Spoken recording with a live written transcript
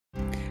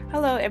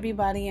Hello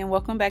everybody and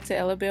welcome back to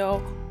Ella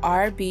Belle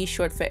RB,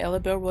 short for Ella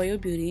Belle Royal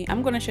Beauty.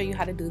 I'm going to show you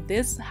how to do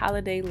this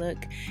holiday look.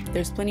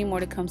 There's plenty more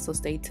to come, so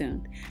stay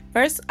tuned.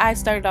 First, I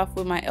started off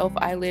with my e.l.f.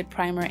 eyelid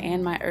primer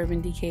and my Urban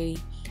Decay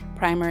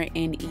primer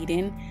in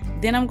Eden.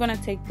 Then I'm going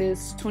to take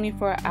this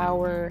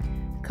 24-hour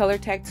color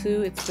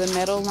tattoo. It's the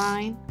metal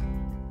line.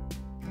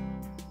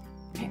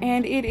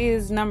 And it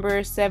is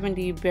number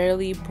 70,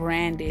 barely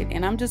branded.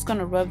 And I'm just going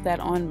to rub that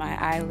on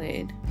my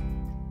eyelid.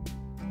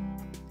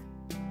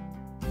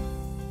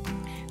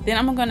 Then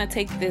I'm going to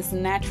take this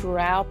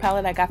Natural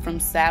palette I got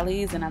from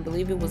Sally's, and I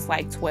believe it was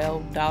like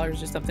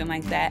 $12 or something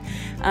like that.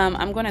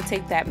 I'm going to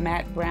take that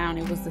matte brown.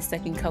 It was the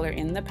second color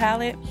in the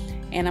palette,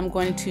 and I'm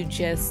going to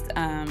just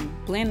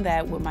blend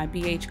that with my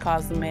BH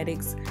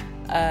Cosmetics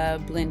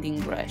blending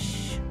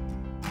brush.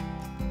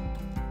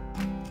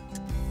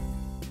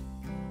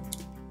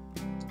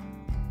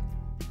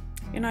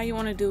 And all you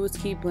want to do is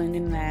keep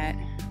blending that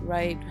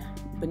right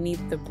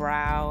beneath the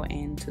brow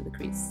and to the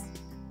crease.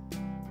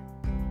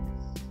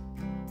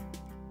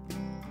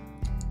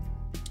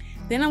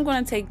 Then I'm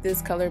going to take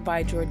this color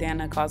by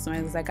Jordana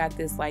Cosmetics. I got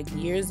this like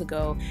years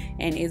ago,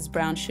 and it's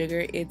brown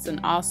sugar. It's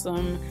an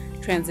awesome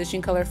transition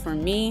color for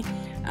me.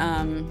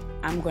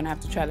 I'm going to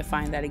have to try to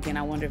find that again.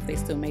 I wonder if they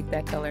still make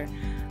that color.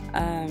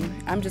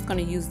 I'm just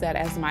going to use that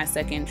as my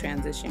second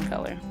transition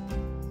color.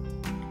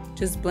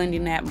 Just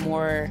blending that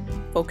more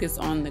focus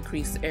on the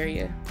crease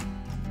area.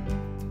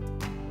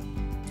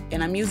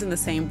 And I'm using the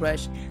same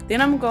brush.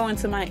 Then I'm going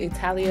to my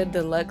Italia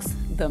Deluxe,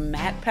 the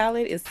matte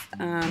palette. It's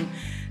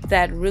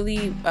that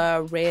really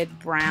red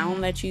brown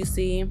that you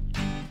see.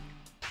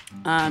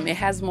 It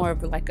has more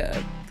of like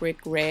a brick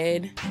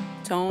red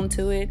tone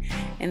to it.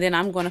 And then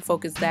I'm going to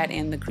focus that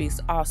in the crease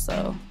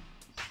also.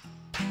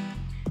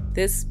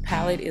 This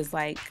palette is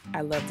like, I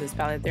love this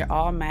palette. They're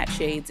all matte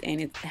shades, and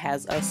it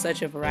has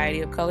such a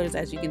variety of colors,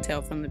 as you can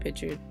tell from the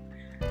picture.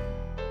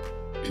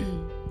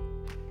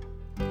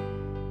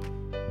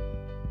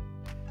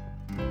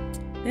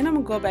 Then I'm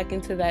going to go back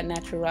into that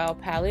Natural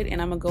palette,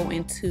 and I'm going to go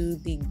into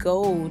the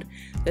gold,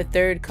 the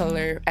third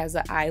color, as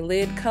an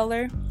eyelid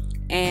color.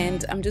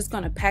 And I'm just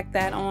going to pack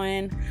that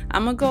on.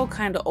 I'm going to go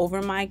kind of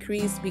over my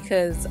crease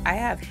because I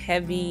have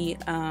heavy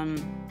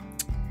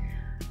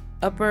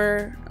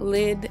upper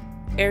lid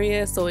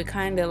area. So it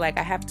kind of like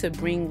I have to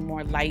bring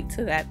more light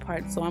to that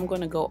part. So I'm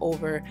going to go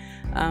over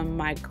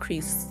my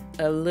crease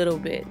a little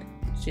bit,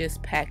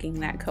 just packing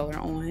that color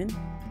on.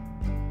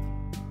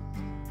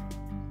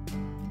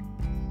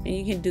 And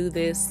you can do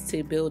this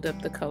to build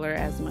up the color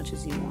as much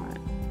as you want.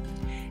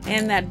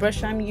 And that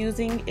brush I'm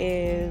using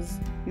is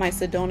my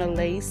Sedona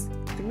Lace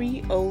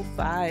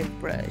 305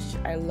 brush.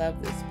 I love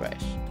this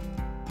brush.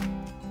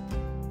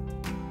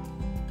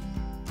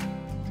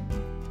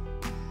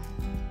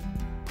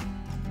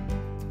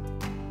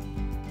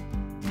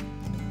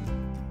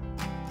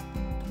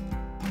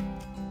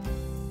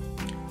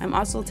 I'm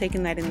also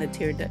taking that in the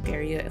tear duct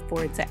area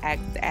for it to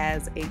act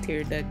as a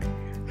tear duct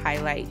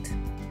highlight.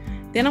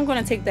 Then I'm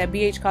going to take that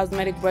BH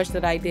Cosmetic brush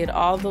that I did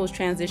all those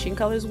transition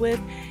colors with,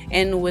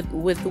 and with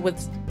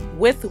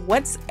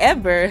what's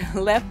ever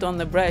left on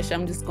the brush,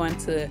 I'm just going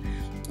to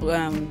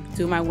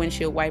do my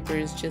windshield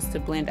wipers just to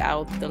blend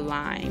out the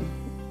line.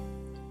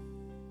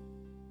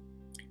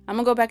 I'm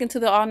going to go back into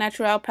the All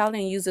Natural palette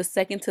and use the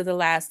second to the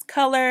last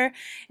color,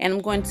 and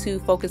I'm going to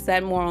focus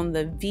that more on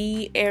the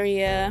V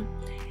area.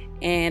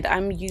 And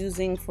I'm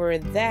using for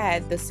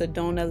that the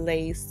Sedona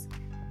Lace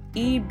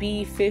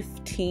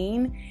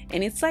EB15,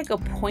 and it's like a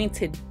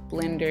pointed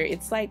blender.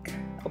 It's like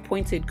a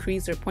pointed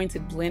crease or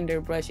pointed blender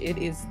brush. It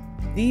is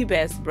the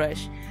best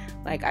brush.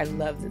 Like, I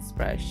love this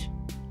brush.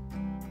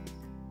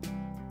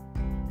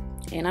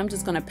 And I'm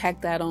just going to pack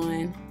that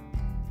on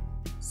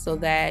so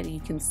that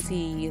you can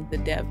see the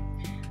depth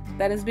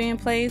that is being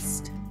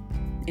placed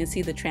and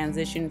see the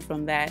transition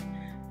from that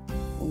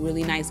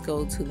really nice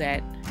gold to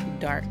that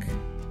dark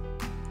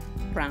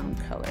brown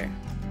color.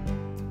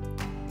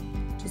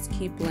 Just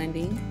keep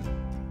blending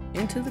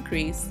into the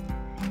crease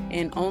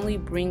and only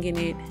bringing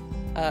it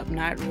up,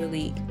 not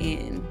really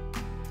in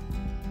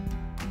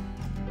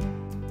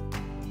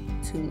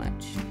too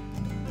much.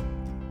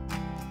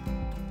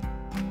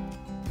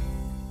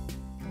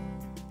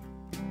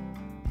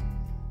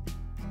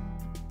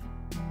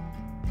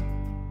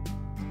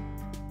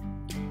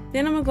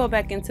 Then I'm gonna go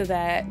back into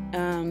that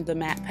the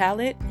matte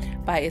palette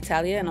by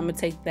Italia, and I'm gonna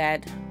take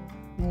that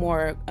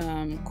more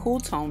cool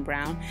tone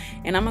brown,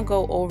 and I'm gonna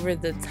go over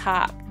the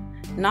top,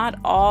 not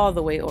all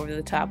the way over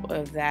the top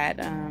of that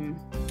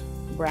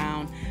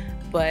brown,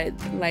 but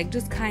like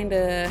just kind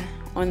of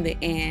on the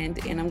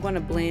end, and I'm going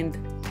to blend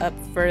up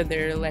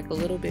further, like a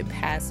little bit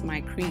past my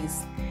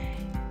crease,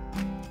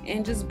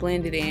 and just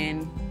blend it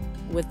in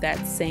with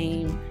that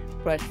same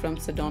brush from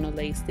Sedona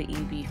Lace, the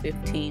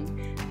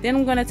EB15. Then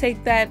I'm going to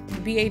take that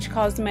BH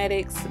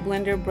Cosmetics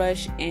blender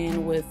brush,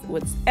 and with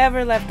what's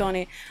ever left on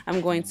it,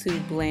 I'm going to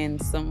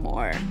blend some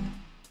more.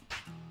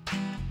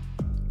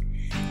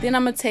 Then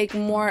I'm going to take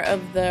more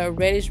of the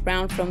reddish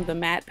brown from the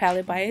matte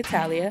palette by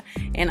Italia,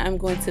 and I'm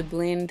going to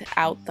blend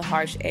out the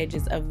harsh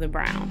edges of the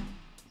brown.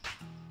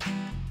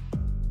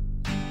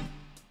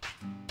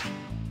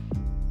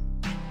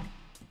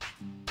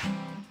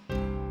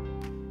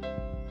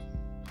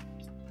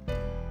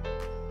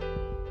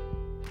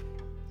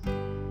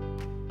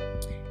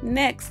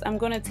 Next, I'm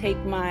going to take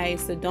my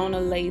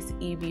Sedona Lace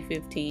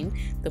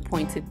EB15, the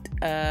pointed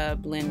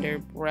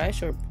blender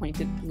brush or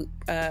pointed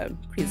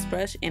crease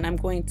brush, and I'm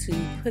going to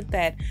put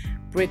that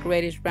brick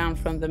reddish brown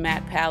from the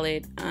matte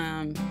palette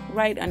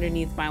right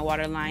underneath my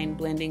waterline,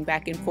 blending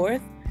back and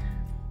forth.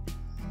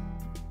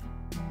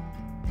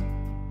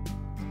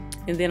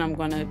 And then I'm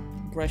going to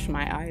brush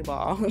my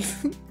eyeball,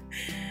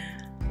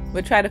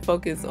 but try to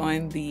focus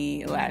on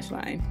the lash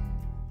line.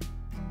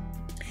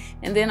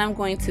 And then I'm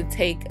going to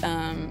take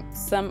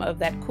some of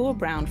that cool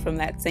brown from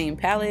that same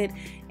palette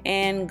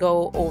and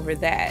go over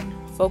that,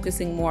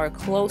 focusing more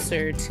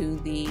closer to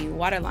the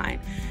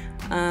waterline.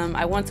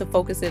 I want to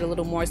focus it a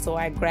little more, so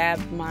I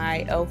grabbed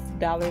my e.l.f.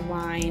 dollar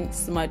line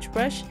smudge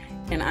brush,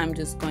 and I'm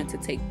just going to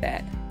take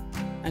that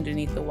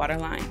underneath the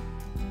waterline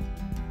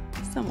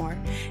some more.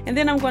 And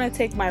then I'm going to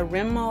take my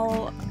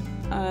Rimmel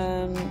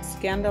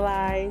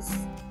Scandalize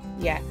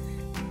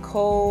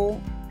kohl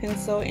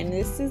pencil, and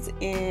this is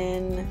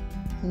in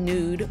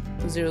Nude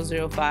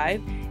 005,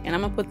 and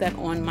I'm gonna put that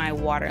on my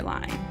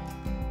waterline.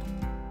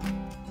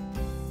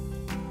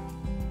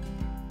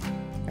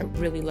 I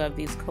really love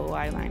these kohl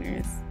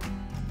eyeliners,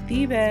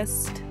 the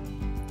best.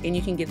 And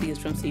you can get these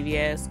from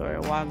CVS or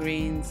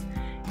Walgreens,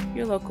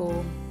 your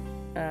local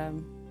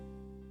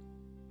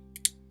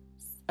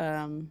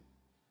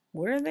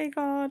what are they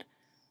called?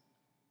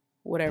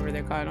 Whatever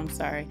they're called, I'm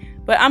sorry.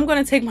 But I'm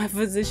gonna take my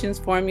Physicians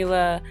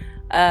Formula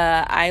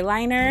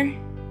eyeliner,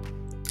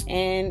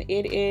 and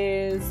it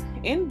is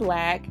in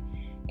black,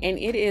 and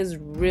it is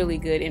really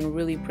good and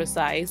really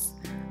precise.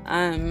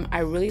 I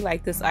really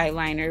like this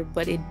eyeliner,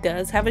 but it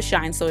does have a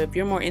shine, so if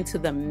you're more into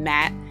the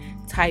matte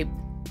type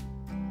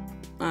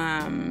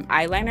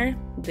eyeliner,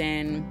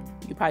 then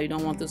you probably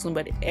don't want this one.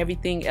 But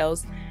everything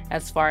else,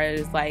 as far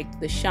as like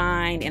the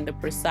shine and the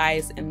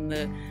precise and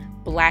the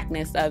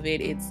blackness of it,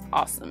 it's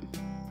awesome.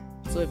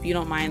 So if you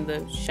don't mind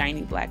the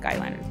shiny black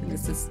eyeliner, then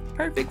this is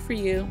perfect for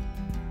you.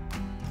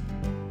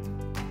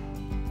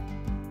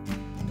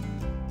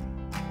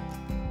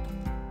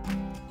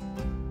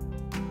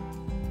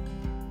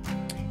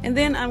 And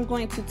then I'm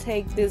going to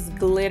take this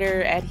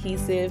glitter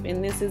adhesive,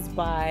 and this is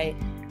by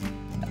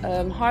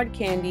Hard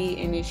Candy,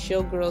 and it's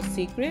Showgirl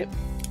Secret.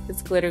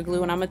 It's glitter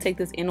glue, and I'm going to take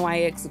this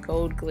NYX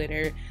gold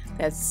glitter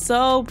that's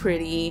so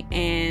pretty,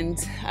 and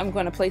I'm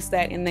going to place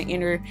that in the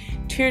inner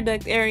tear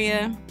duct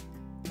area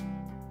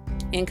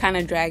and kind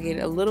of drag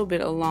it a little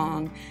bit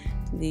along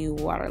the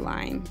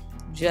waterline,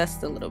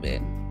 just a little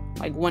bit,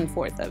 like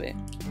 1/4 of it.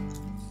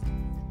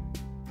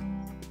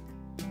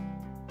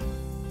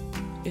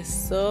 It's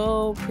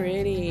so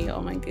pretty. Oh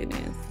my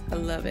goodness, I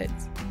love it.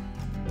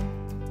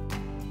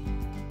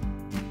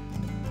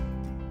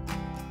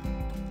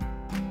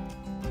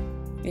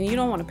 And you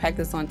don't want to pack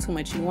this on too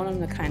much. You want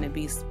them to kind of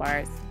be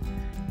sparse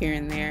here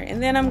and there.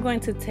 And then I'm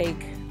going to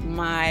take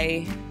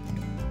my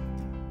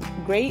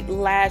Great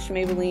Lash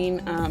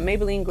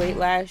Maybelline Great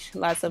Lash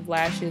Lots of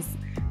Lashes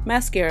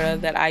mascara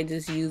that I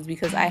just use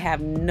because I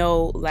have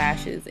no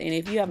lashes, and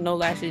if you have no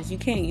lashes, you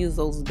can't use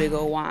those big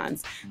old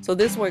wands. So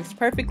this works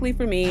perfectly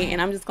for me, and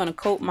I'm just going to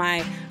coat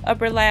my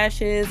upper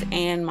lashes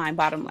and my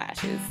bottom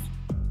lashes.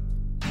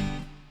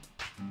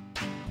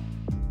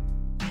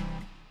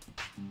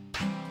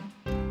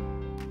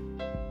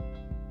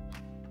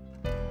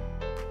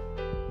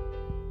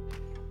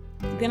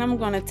 Then I'm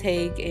going to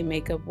take a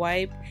makeup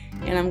wipe,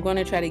 and I'm going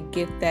to try to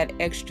get that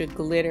extra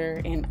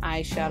glitter and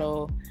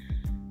eyeshadow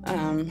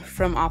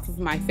from off of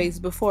my face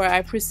before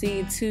I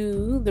proceed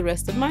to the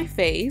rest of my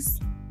face,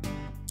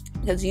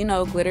 because you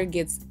know glitter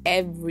gets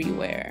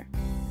everywhere.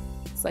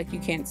 It's like you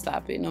can't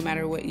stop it no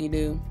matter what you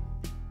do.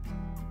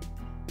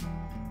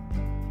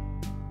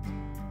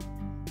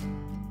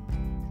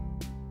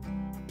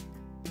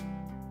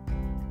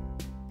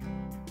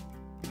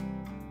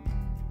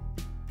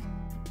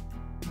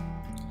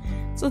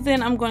 So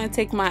then I'm going to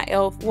take my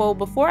e.l.f. Well,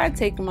 before I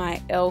take my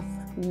e.l.f.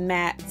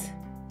 matte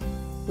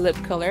lip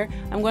color,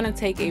 I'm going to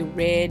take a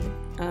red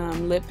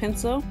lip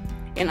pencil,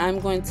 and I'm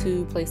going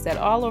to place that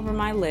all over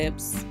my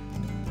lips.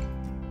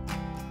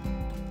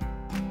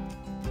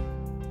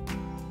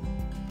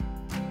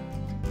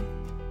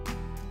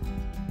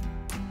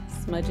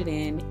 Smudge it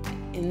in,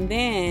 and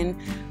then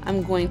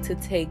I'm going to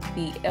take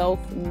the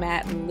e.l.f.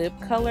 matte lip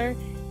color,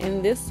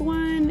 and this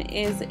one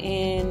is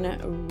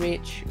in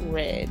Rich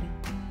Red.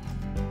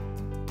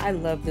 I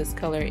love this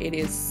color. It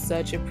is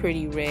such a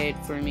pretty red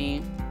for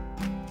me.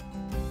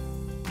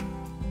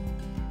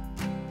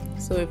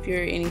 So if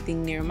you're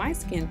anything near my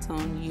skin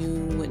tone,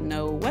 you would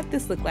know what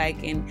this looked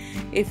like and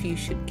if you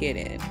should get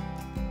it.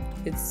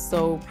 It's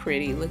so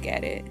pretty. Look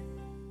at it.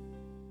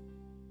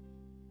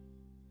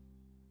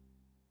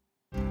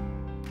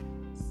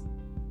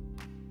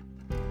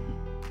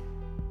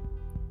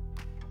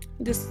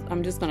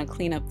 I'm just going to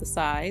clean up the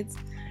sides,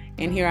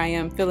 and here I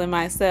am filling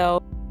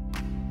myself.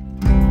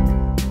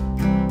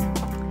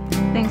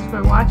 Thanks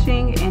for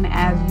watching, and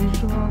as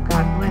usual,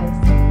 God bless.